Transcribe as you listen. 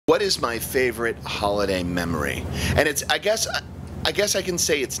What is my favorite holiday memory? And it's, I guess I can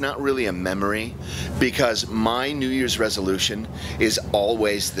say it's not really a memory, because my New Year's resolution is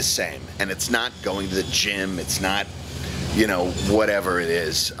always the same. And it's not going to the gym, it's not, you know, whatever it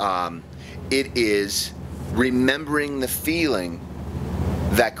is. It is remembering the feeling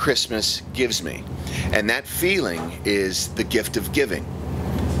that Christmas gives me. And that feeling is the gift of giving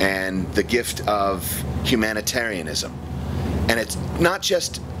and the gift of humanitarianism. And it's not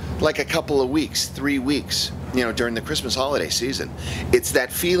just like a couple of weeks, 3 weeks, you know, during the Christmas holiday season. It's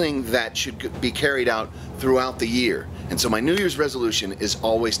that feeling that should be carried out throughout the year. And so my New Year's resolution is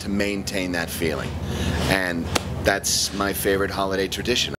always to maintain that feeling. And that's my favorite holiday tradition.